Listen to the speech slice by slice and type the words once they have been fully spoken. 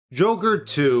Joker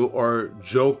 2 or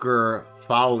Joker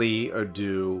Folie à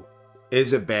Deux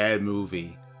is a bad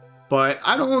movie, but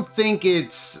I don't think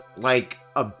it's like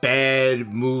a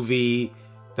bad movie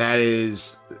that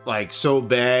is like so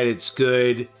bad it's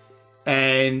good,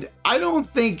 and I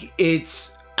don't think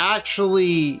it's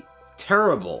actually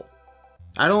terrible.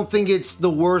 I don't think it's the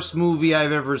worst movie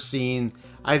I've ever seen.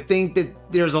 I think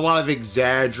that there's a lot of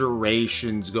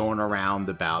exaggerations going around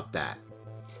about that.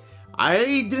 I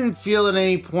didn't feel at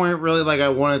any point really like I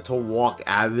wanted to walk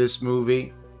out of this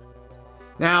movie.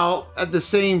 Now, at the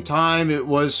same time, it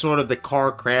was sort of the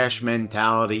car crash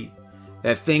mentality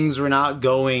that things were not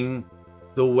going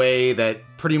the way that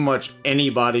pretty much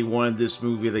anybody wanted this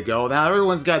movie to go. Now,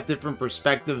 everyone's got different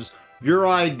perspectives. Your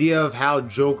idea of how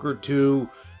Joker 2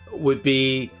 would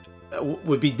be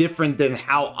different than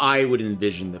how I would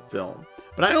envision the film.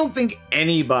 But I don't think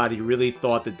anybody really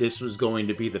thought that this was going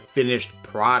to be the finished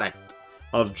product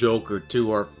of Joker 2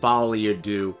 or Folie à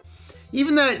Deux.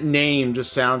 Even that name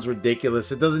just sounds ridiculous.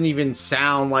 It doesn't even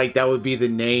sound like that would be the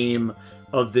name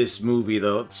of this movie,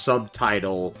 the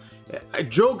subtitle.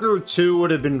 Joker 2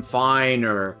 would have been fine,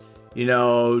 or, you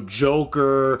know,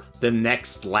 Joker, the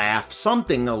next laugh,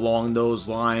 something along those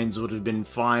lines would have been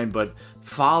fine, but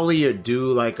Folie à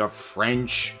Deux, like a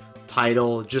French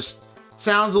title, just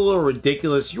sounds a little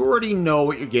ridiculous. You already know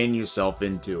what you're getting yourself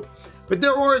into. But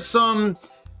there were some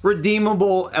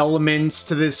redeemable elements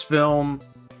to this film,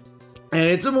 and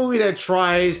it's a movie that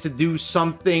tries to do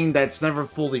something that's never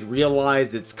fully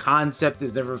realized. Its concept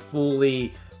is never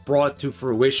fully brought to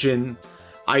fruition.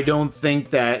 I don't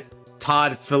think that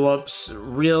Todd Phillips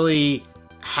really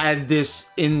had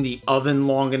this in the oven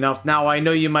long enough. Now, I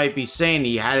know you might be saying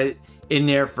he had it in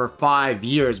there for 5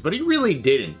 years, but he really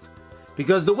didn't.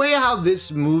 Because the way how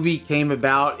this movie came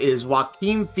about is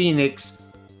Joaquin Phoenix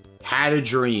had a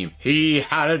dream. He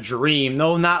had a dream.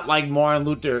 No, not like Martin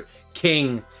Luther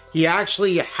King. He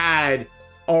actually had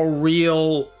a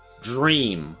real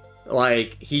dream.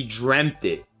 Like, he dreamt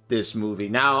it, this movie.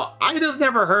 Now, I'd have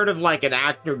never heard of like an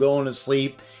actor going to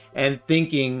sleep and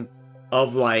thinking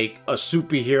of like a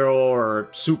superhero or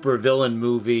supervillain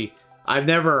movie. I've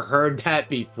never heard that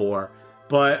before.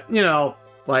 But, you know,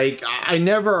 like, I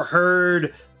never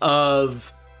heard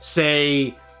of,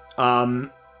 say,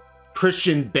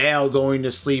 Christian Bale going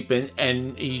to sleep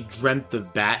and he dreamt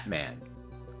of Batman.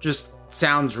 Just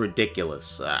sounds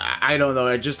ridiculous. I don't know.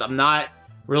 I'm not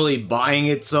really buying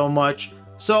it so much.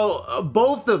 So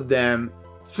both of them,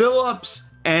 Phillips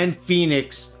and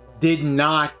Phoenix, did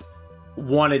not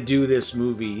want to do this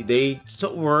movie. They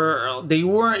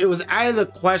weren't, it was out of the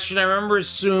question. I remember as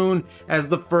soon as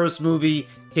the first movie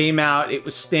came out, it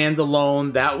was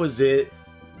standalone. That was it.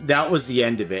 That was the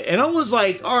end of it. And I was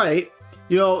like, all right,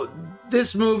 you know,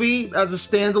 this movie as a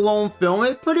standalone film,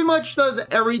 it pretty much does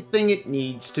everything it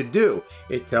needs to do.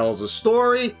 It tells a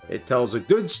story, it tells a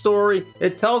good story,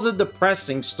 it tells a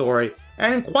depressing story.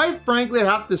 And quite frankly,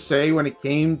 I have to say, when it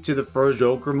came to the first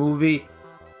Joker movie,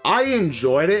 I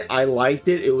enjoyed it. I liked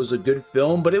it. It was a good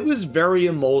film, but it was very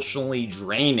emotionally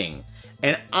draining.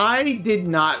 And I did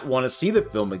not want to see the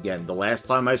film again. The last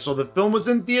time I saw the film was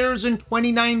in theaters in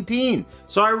 2019.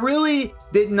 So I really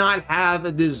did not have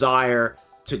a desire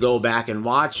to go back and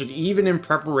watch it, even in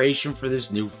preparation for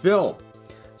this new film.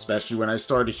 Especially when I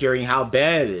started hearing how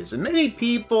bad it is. And many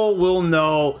people will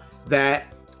know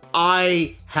that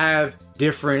I have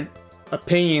different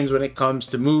opinions when it comes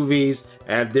to movies.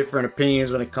 I have different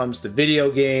opinions when it comes to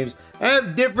video games. I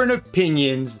have different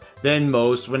opinions than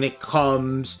most when it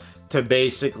comes to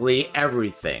basically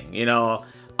everything. You know,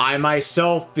 I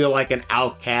myself feel like an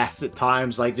outcast at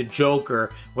times, like the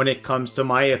Joker, when it comes to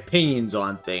my opinions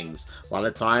on things. A lot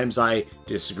of times I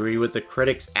disagree with the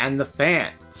critics and the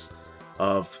fans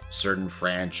of certain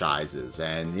franchises,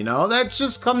 and you know, that's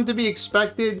just come to be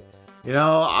expected. You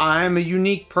know, I'm a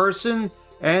unique person,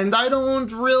 and I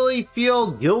don't really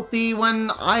feel guilty when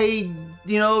I,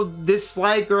 you know,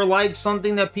 dislike or like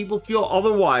something that people feel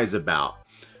otherwise about.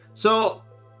 So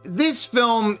this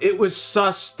film, it was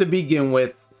sus to begin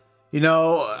with. You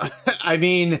know, I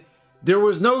mean, there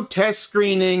was no test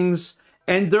screenings,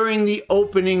 and during the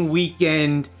opening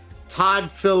weekend,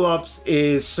 Todd Phillips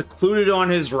is secluded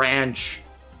on his ranch.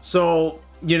 So,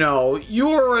 you know, you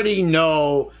already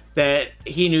know that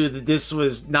he knew that this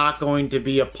was not going to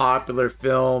be a popular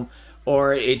film,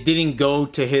 or it didn't go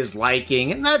to his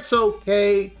liking, and that's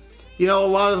okay. You know, a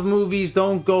lot of movies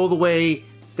don't go the way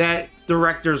that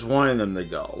directors wanted them to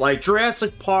go. Like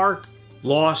Jurassic Park,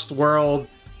 Lost World,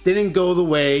 didn't go the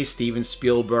way Steven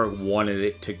Spielberg wanted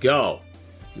it to go.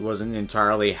 He wasn't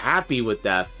entirely happy with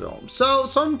that film. So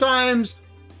sometimes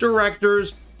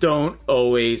directors don't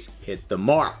always hit the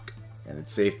mark. And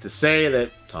it's safe to say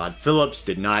that Todd Phillips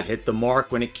did not hit the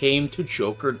mark when it came to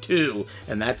Joker 2,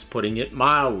 and that's putting it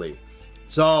mildly.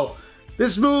 So,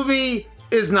 this movie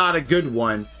is not a good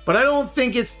one, but I don't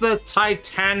think it's the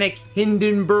Titanic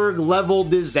Hindenburg level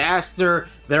disaster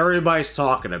that everybody's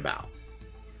talking about.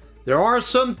 There are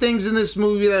some things in this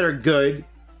movie that are good,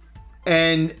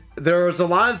 and there's a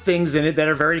lot of things in it that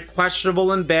are very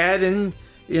questionable and bad, and,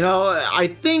 you know, I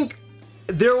think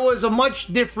there was a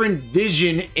much different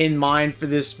vision in mind for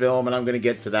this film, and I'm going to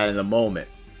get to that in a moment.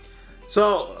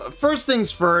 So, first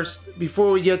things first,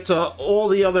 before we get to all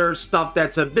the other stuff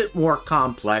that's a bit more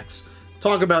complex,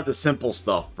 talk about the simple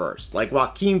stuff first, like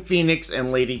Joaquin Phoenix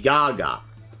and Lady Gaga.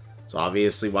 So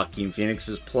obviously Joaquin Phoenix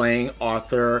is playing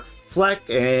Arthur Fleck,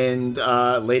 and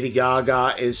Lady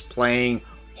Gaga is playing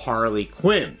Harley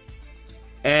Quinn.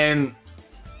 And,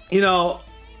 you know,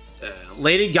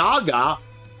 Lady Gaga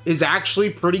is actually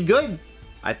pretty good.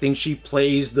 I think she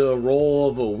plays the role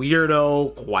of a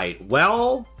weirdo quite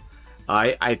well.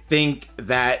 I think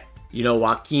that, you know,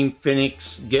 Joaquin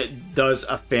Phoenix does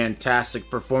a fantastic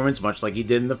performance, much like he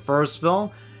did in the first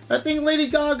film. I think Lady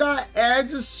Gaga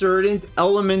adds a certain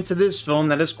element to this film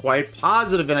that is quite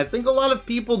positive, and I think a lot of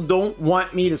people don't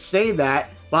want me to say that.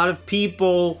 A lot of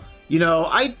people, you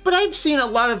know, but I've seen a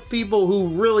lot of people who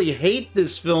really hate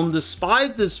this film,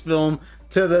 despise this film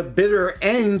to the bitter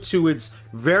end, to its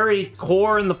very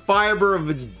core and the fiber of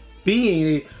its being.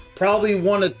 They probably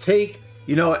want to take,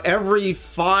 you know, every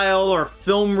file or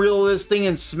film reel of this thing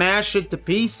and smash it to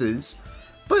pieces.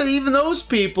 But even those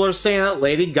people are saying that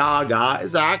Lady Gaga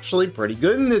is actually pretty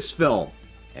good in this film.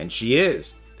 And she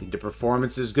is. I think the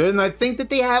performance is good, and I think that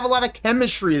they have a lot of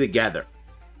chemistry together.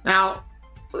 Now,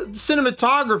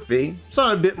 cinematography, it's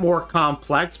not a bit more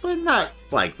complex, but not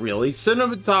like really.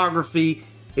 Cinematography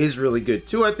is really good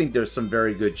too. I think there's some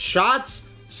very good shots,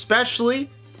 especially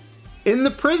in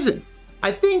the prison.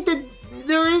 I think that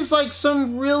there is like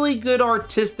some really good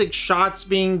artistic shots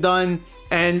being done,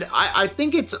 and I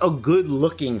think it's a good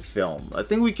looking film. I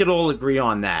think we could all agree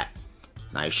on that.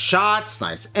 Nice shots,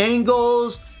 nice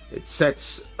angles. It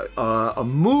sets a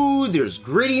mood. There's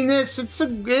grittiness.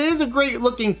 It is a great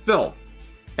looking film.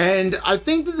 And I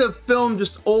think that the film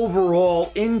just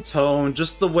overall in tone,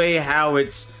 just the way how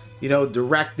it's, you know,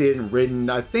 directed and written,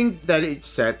 I think that it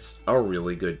sets a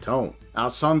really good tone. Now,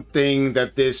 something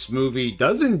that this movie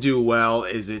doesn't do well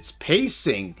is its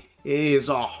pacing. It is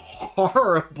a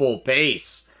horrible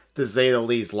pace, to say the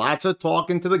least. Lots of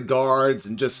talking to the guards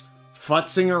and just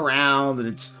futzing around, and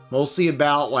it's mostly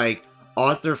about, like,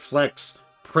 Arthur Fleck's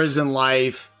prison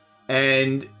life,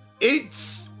 and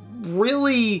it's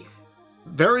really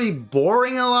very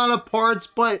boring in a lot of parts,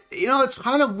 but, you know, it's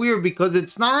kind of weird because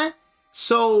it's not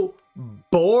so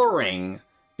boring,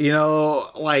 you know,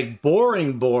 like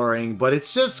boring, but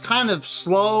it's just kind of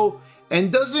slow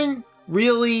and doesn't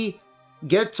really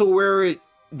get to where it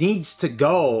needs to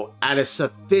go at a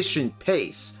sufficient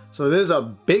pace. So there's a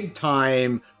big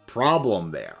time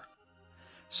problem there.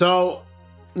 So,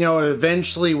 you know, it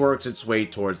eventually works its way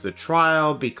towards the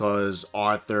trial because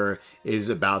Arthur is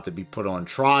about to be put on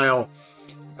trial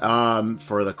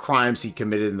for the crimes he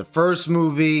committed in the first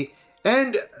movie.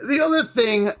 And the other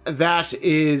thing that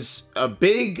is a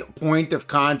big point of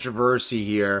controversy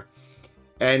here,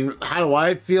 and how do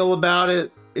I feel about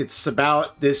it? It's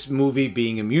about this movie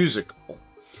being a musical.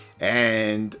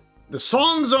 And the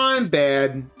songs aren't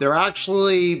bad. They're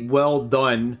actually well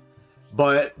done,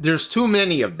 but there's too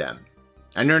many of them.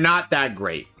 And they're not that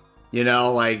great. You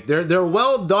know, like, they're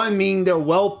well done, meaning they're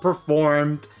well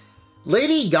performed.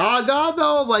 Lady Gaga,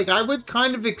 though, like, I would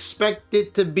kind of expect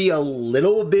it to be a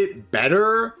little bit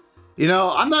better. You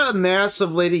know, I'm not a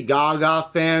massive Lady Gaga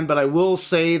fan, but I will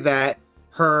say that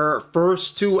her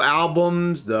first two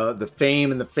albums, the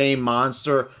Fame and the Fame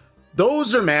Monster,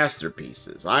 those are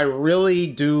masterpieces. I really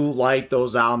do like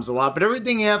those albums a lot, but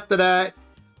everything after that,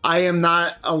 I am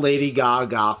not a Lady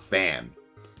Gaga fan,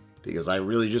 because I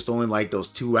really just only like those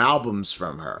two albums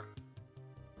from her.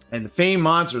 And the Fame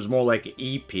Monster is more like an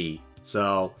EP.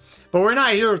 So, but we're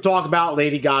not here to talk about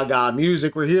Lady Gaga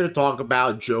music. We're here to talk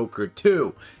about Joker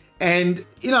 2. And,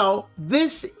 you know,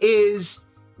 this is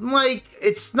like,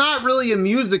 it's not really a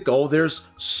musical. There's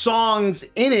songs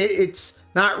in it. It's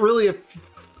not really a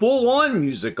full-on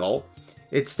musical.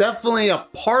 It's definitely a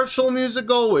partial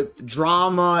musical with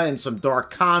drama and some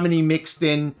dark comedy mixed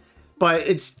in. But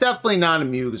it's definitely not a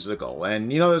musical.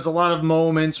 And, you know, there's a lot of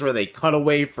moments where they cut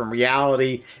away from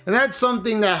reality. And that's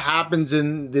something that happens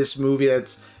in this movie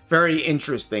that's very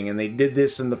interesting. And they did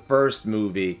this in the first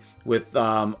movie with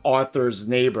Arthur's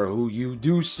neighbor, who you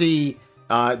do see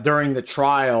during the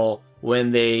trial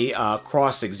when they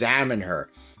cross-examine her.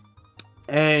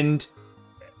 And,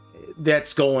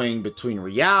 that's going between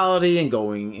reality and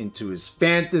going into his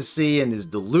fantasy and his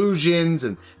delusions,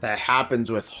 and that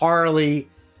happens with Harley.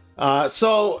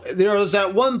 So there was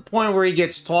at one point where he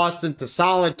gets tossed into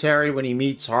solitary when he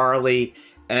meets Harley,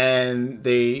 and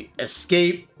they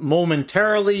escape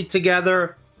momentarily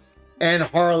together, and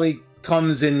Harley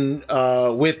comes in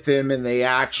with him, and they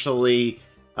actually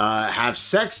have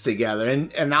sex together.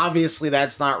 And obviously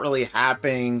that's not really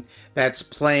happening. That's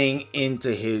playing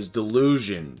into his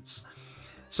delusions.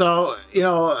 So, you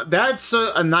know, that's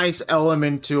a nice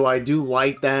element too. I do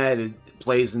like that. It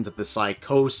plays into the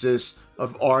psychosis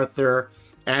of Arthur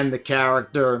and the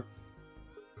character.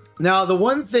 Now, the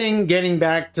one thing, getting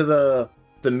back to the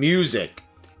music,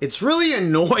 it's really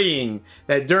annoying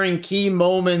that during key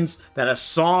moments that a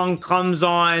song comes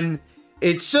on,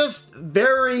 it's just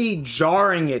very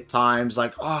jarring at times.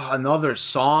 Like, oh, another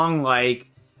song, like,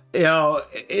 you know,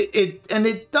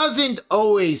 it doesn't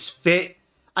always fit.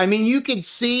 I mean, you could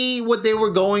see what they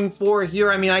were going for here.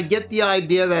 I mean, I get the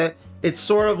idea that it's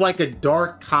sort of like a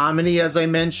dark comedy, as I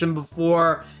mentioned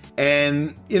before.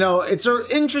 And, you know, it's an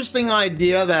interesting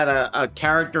idea that a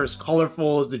character as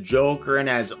colorful as the Joker and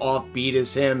as offbeat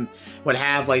as him would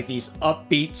have like these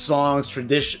upbeat songs,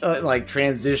 like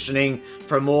transitioning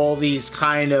from all these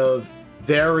kind of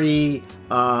very,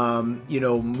 you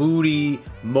know, moody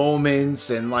moments.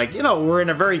 And like, you know, we're in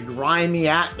a very grimy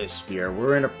atmosphere.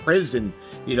 We're in a prison,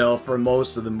 you know, for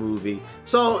most of the movie.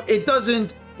 So it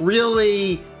doesn't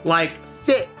really like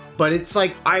fit. But it's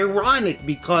like ironic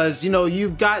because, you know,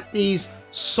 you've got these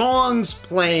songs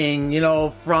playing, you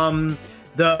know, from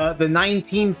the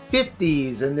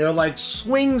 1950s, and they're like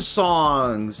swing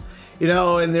songs, you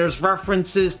know, and there's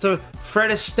references to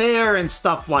Fred Astaire and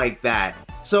stuff like that.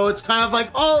 So it's kind of like,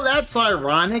 oh, that's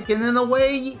ironic. And in a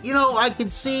way, you know, I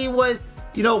could see what,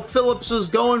 you know, Phillips was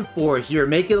going for here.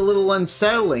 Make it a little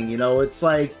unsettling. You know, it's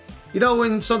like, you know,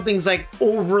 when something's like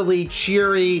overly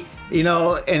cheery, you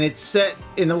know, and it's set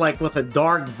in like with a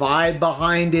dark vibe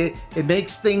behind it, it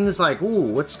makes things like, ooh,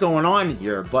 what's going on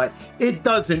here? But it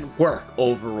doesn't work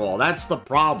overall. That's the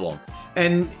problem.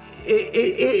 And it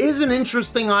is an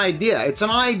interesting idea. It's an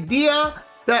idea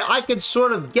that I could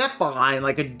sort of get behind,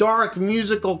 like a dark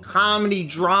musical comedy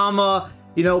drama,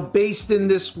 you know, based in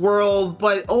this world.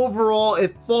 But overall,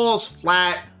 it falls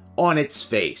flat on its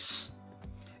face.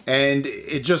 And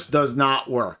it just does not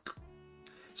work.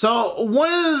 So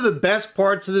one of the best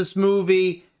parts of this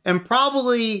movie, and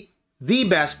probably the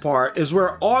best part, is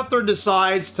where Arthur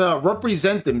decides to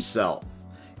represent himself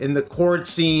in the court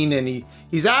scene, and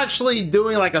he's actually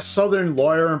doing like a Southern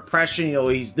lawyer impression. You know,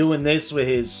 he's doing this with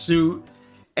his suit,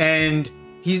 and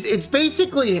it's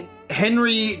basically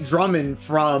Henry Drummond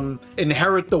from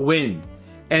Inherit the Wind.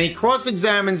 And he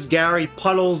cross-examines Gary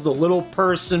Puddles, the little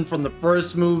person from the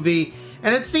first movie.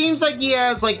 And it seems like he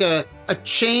has like a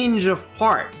change of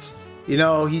heart. You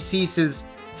know, he sees his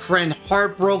friend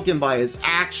heartbroken by his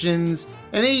actions.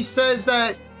 And he says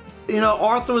that, you know,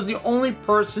 Arthur was the only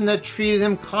person that treated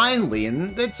him kindly.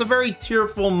 And it's a very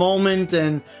tearful moment.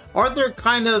 And Arthur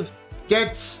kind of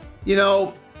gets, you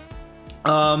know,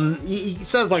 he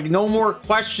says like, no more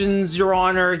questions, Your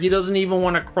Honor. He doesn't even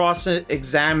want to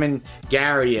cross-examine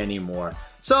Gary anymore.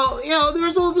 So, you know,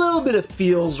 there's a little bit of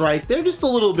feels right there, just a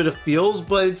little bit of feels,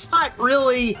 but it's not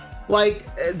really like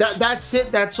that's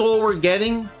it. That's all we're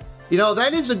getting. You know,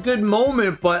 that is a good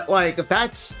moment, but like if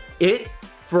that's it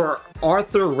for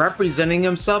Arthur representing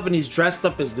himself and he's dressed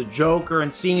up as the Joker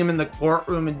and seeing him in the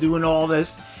courtroom and doing all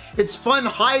this, it's fun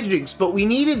hijinks, but we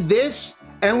needed this,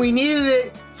 and we needed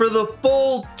it for the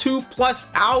full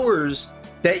 2+ hours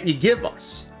that you give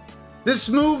us. This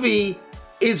movie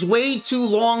is way too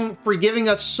long for giving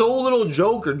us so little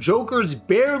Joker. Joker's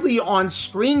barely on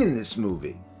screen in this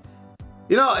movie.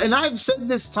 You know, and I've said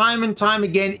this time and time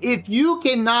again, if you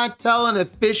cannot tell an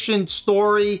efficient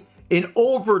story in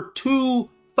over 2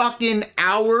 fucking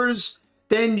hours,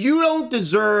 then you don't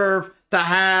deserve to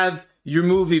have your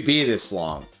movie be this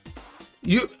long.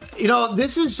 You know,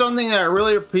 this is something that I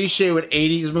really appreciate with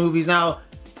 80s movies. Now,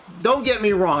 don't get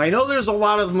me wrong. I know there's a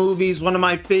lot of movies. One of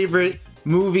my favorite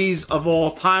movies of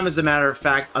all time, as a matter of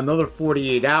fact, Another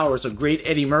 48 Hours, a great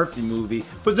Eddie Murphy movie,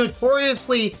 was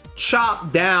notoriously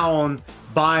chopped down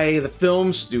by the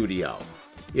film studio.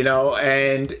 You know,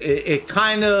 and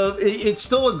it's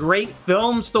still a great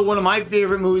film, still one of my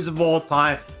favorite movies of all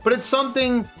time, but it's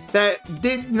something that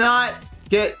did not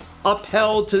get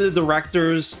upheld to the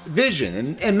director's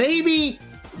vision. And maybe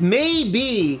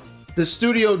the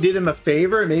studio did him a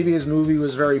favor, maybe his movie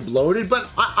was very bloated, but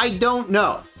I don't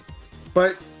know.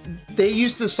 But they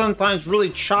used to sometimes really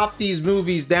chop these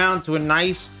movies down to a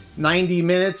nice 90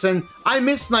 minutes, and I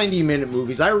miss 90-minute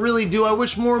movies. I really do. I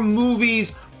wish more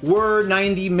movies were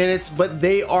 90 minutes, but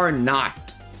they are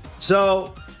not.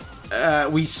 So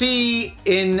we see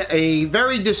in a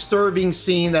very disturbing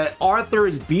scene that Arthur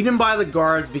is beaten by the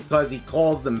guards because he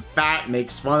calls them fat,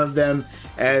 makes fun of them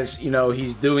as, you know,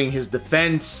 he's doing his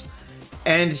defense.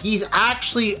 And he's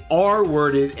actually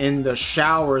R-worded in the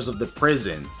showers of the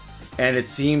prison. And it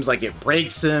seems like it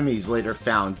breaks him. He's later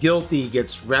found guilty. He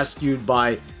gets rescued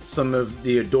by some of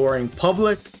the adoring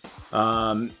public.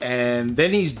 And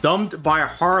then he's dumped by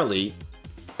Harley.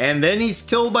 And then he's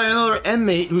killed by another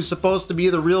inmate who's supposed to be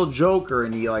the real Joker.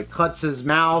 And he like cuts his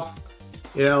mouth,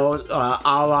 you know,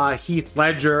 a la Heath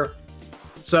Ledger.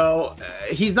 So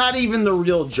he's not even the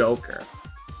real Joker.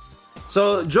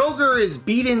 So Joker is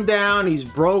beaten down, he's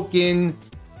broken,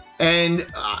 and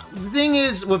the thing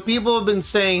is, what people have been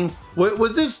saying,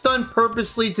 was this done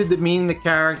purposely to demean the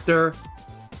character?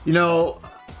 You know,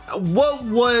 what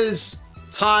was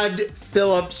Todd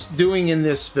Phillips doing in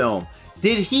this film?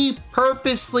 Did he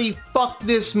purposely fuck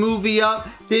this movie up?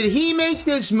 Did he make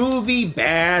this movie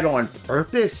bad on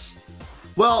purpose?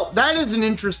 Well, that is an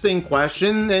interesting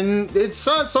question, and it's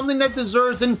something that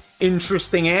deserves an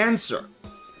interesting answer.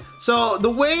 So the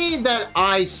way that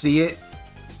I see it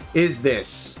is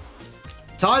this.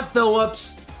 Todd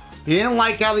Phillips, he didn't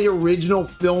like how the original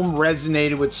film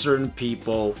resonated with certain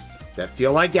people that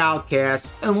feel like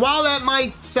outcasts. And while that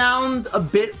might sound a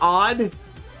bit odd,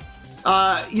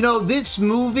 you know, this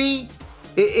movie,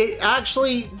 it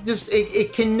actually just,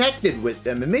 it connected with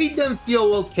them. It made them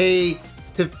feel okay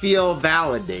to feel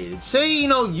validated. Say, you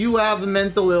know, you have a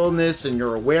mental illness and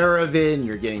you're aware of it and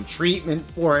you're getting treatment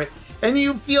for it, and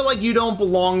you feel like you don't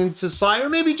belong in society, or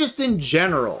maybe just in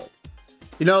general.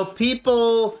 You know,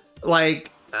 people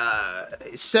like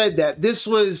said that this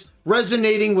was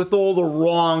resonating with all the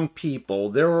wrong people.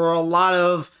 There were a lot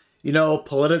of, you know,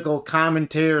 political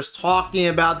commentators talking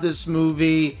about this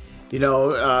movie, you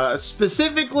know,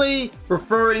 specifically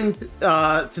referring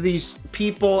to these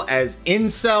people as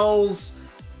incels.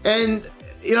 And,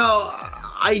 you know,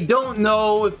 I don't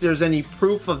know if there's any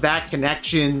proof of that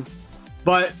connection,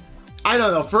 but I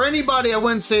don't know. For anybody, I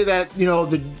wouldn't say that, you know,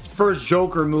 the first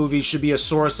Joker movie should be a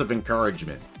source of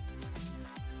encouragement.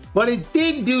 But it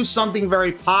did do something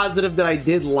very positive that I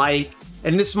did like,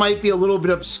 and this might be a little bit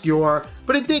obscure,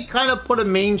 but it did kind of put a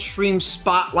mainstream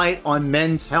spotlight on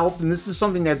men's health, and this is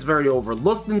something that's very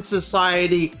overlooked in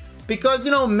society because,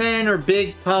 you know, men are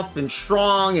big, tough, and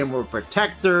strong, and we're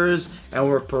protectors, and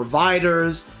we're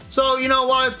providers. So, you know, a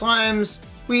lot of times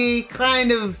we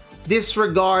kind of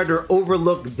disregard or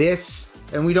overlook this,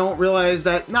 and we don't realize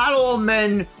that not all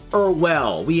men are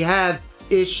well. We have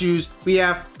issues, we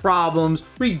have problems,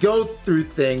 we go through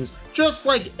things just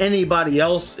like anybody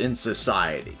else in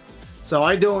society. So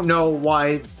I don't know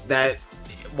why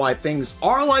things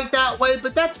are like that way,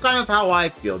 but that's kind of how I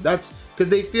feel. That's because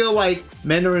they feel like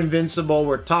men are invincible,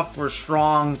 we're tough, we're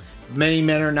strong. Many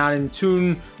men are not in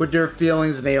tune with their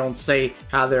feelings, and they don't say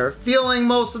how they're feeling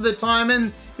most of the time. And,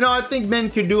 you know, I think men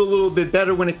could do a little bit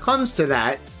better when it comes to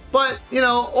that. But, you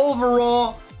know,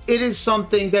 overall, it is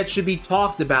something that should be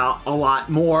talked about a lot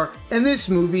more. And this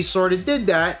movie sort of did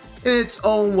that in its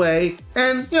own way.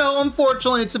 And, you know,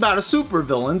 unfortunately, it's about a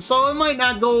supervillain, so it might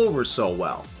not go over so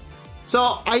well.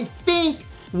 So I think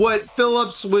what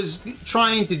Phillips was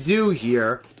trying to do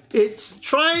here, it's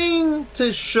trying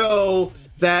to show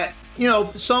that, you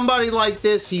know, somebody like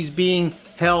this, he's being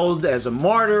held as a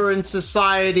martyr in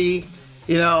society,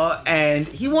 you know, and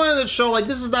he wanted to show like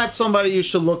this is not somebody you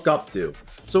should look up to.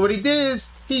 So what he did is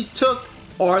he took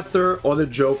Arthur, or the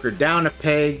Joker, down a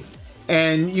peg,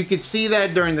 and you could see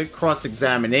that during the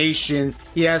cross-examination.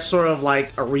 He has sort of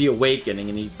like a reawakening,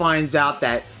 and he finds out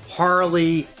that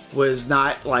Harley was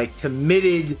not like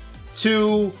committed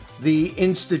to the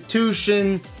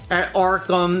institution at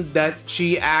Arkham that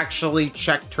she actually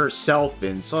checked herself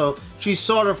in. So she's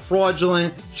sort of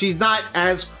fraudulent. She's not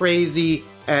as crazy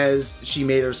as she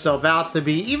made herself out to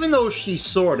be, even though she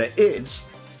sort of is.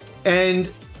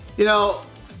 And, you know,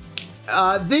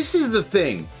 this is the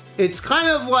thing. It's kind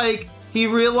of like he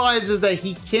realizes that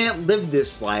he can't live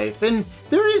this life. And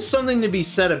there is something to be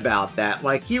said about that.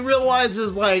 Like, he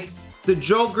realizes, like, the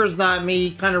Joker's not me.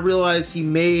 He kind of realized he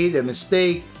made a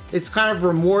mistake. It's kind of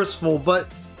remorseful,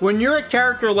 but when you're a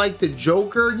character like the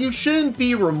Joker, you shouldn't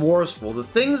be remorseful. The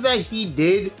things that he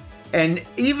did, and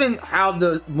even how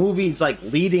the movie's like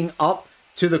leading up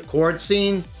to the court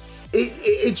scene,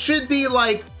 it should be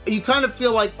like, you kind of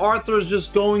feel like Arthur's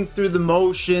just going through the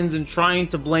motions and trying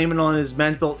to blame it on his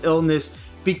mental illness,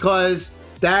 because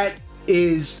that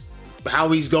is how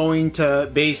he's going to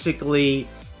basically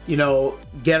you know,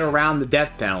 get around the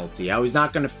death penalty, how he's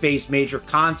not going to face major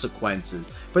consequences.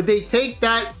 But they take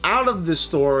that out of the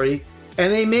story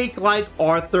and they make like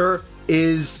Arthur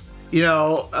is, you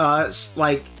know,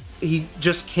 like he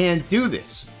just can't do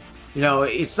this. You know,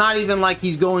 it's not even like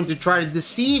he's going to try to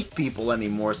deceive people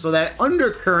anymore. So that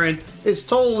undercurrent is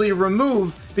totally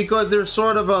removed because there's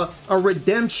sort of a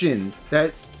redemption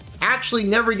that actually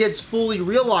never gets fully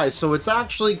realized. So it's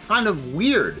actually kind of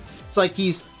weird. It's like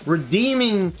he's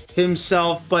redeeming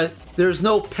himself, but there's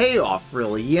no payoff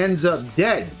really. He ends up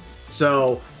dead.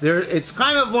 So it's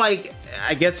kind of like,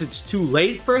 I guess it's too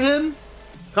late for him,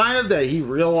 kind of, that he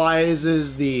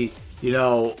realizes the, you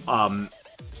know,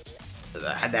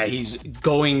 that he's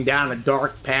going down a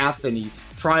dark path and he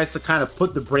tries to kind of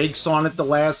put the brakes on at the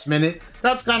last minute.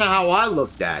 That's kind of how I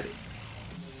looked at it.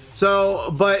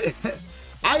 So, but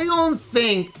I don't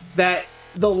think that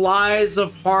the lies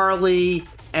of Harley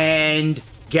and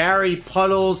Gary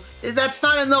Puddles, that's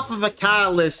not enough of a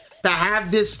catalyst to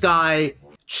have this guy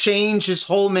change his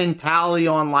whole mentality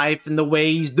on life and the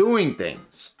way he's doing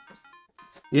things.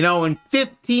 You know, and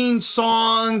 15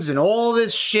 songs and all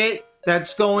this shit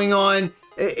that's going on.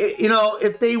 You know,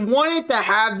 if they wanted to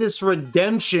have this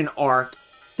redemption arc,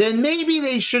 then maybe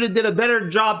they should have did a better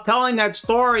job telling that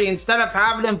story instead of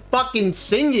having him fucking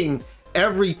singing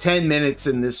every 10 minutes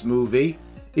in this movie.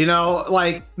 You know,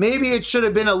 like, maybe it should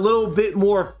have been a little bit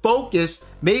more focused.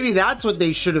 Maybe that's what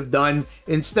they should have done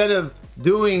instead of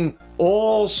doing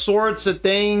all sorts of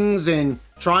things and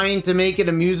trying to make it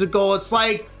a musical. It's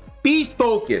like, be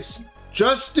focused.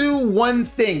 Just do one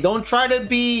thing. Don't try to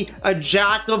be a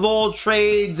jack of all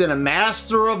trades and a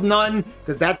master of none,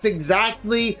 because that's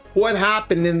exactly what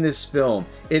happened in this film.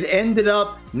 It ended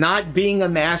up not being a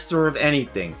master of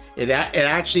anything. It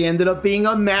actually ended up being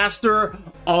a master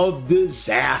of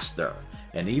disaster.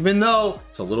 And even though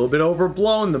it's a little bit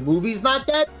overblown, the movie's not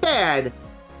that bad,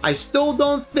 I still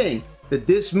don't think that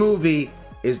this movie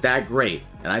is that great.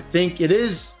 And I think it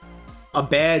is a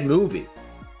bad movie.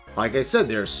 Like I said,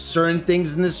 there's certain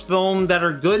things in this film that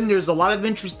are good, and there's a lot of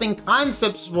interesting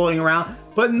concepts floating around,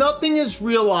 but nothing is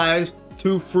realized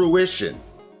to fruition.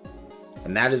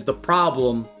 And that is the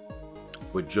problem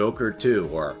with Joker 2,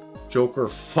 or Joker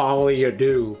Folie à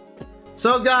Deux.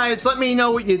 So guys, let me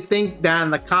know what you think down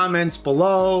in the comments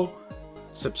below.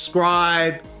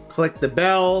 Subscribe, click the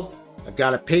bell. I've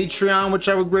got a Patreon, which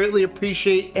I would greatly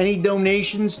appreciate any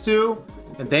donations to.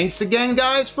 And thanks again,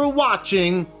 guys, for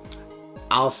watching.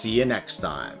 I'll see you next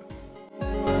time.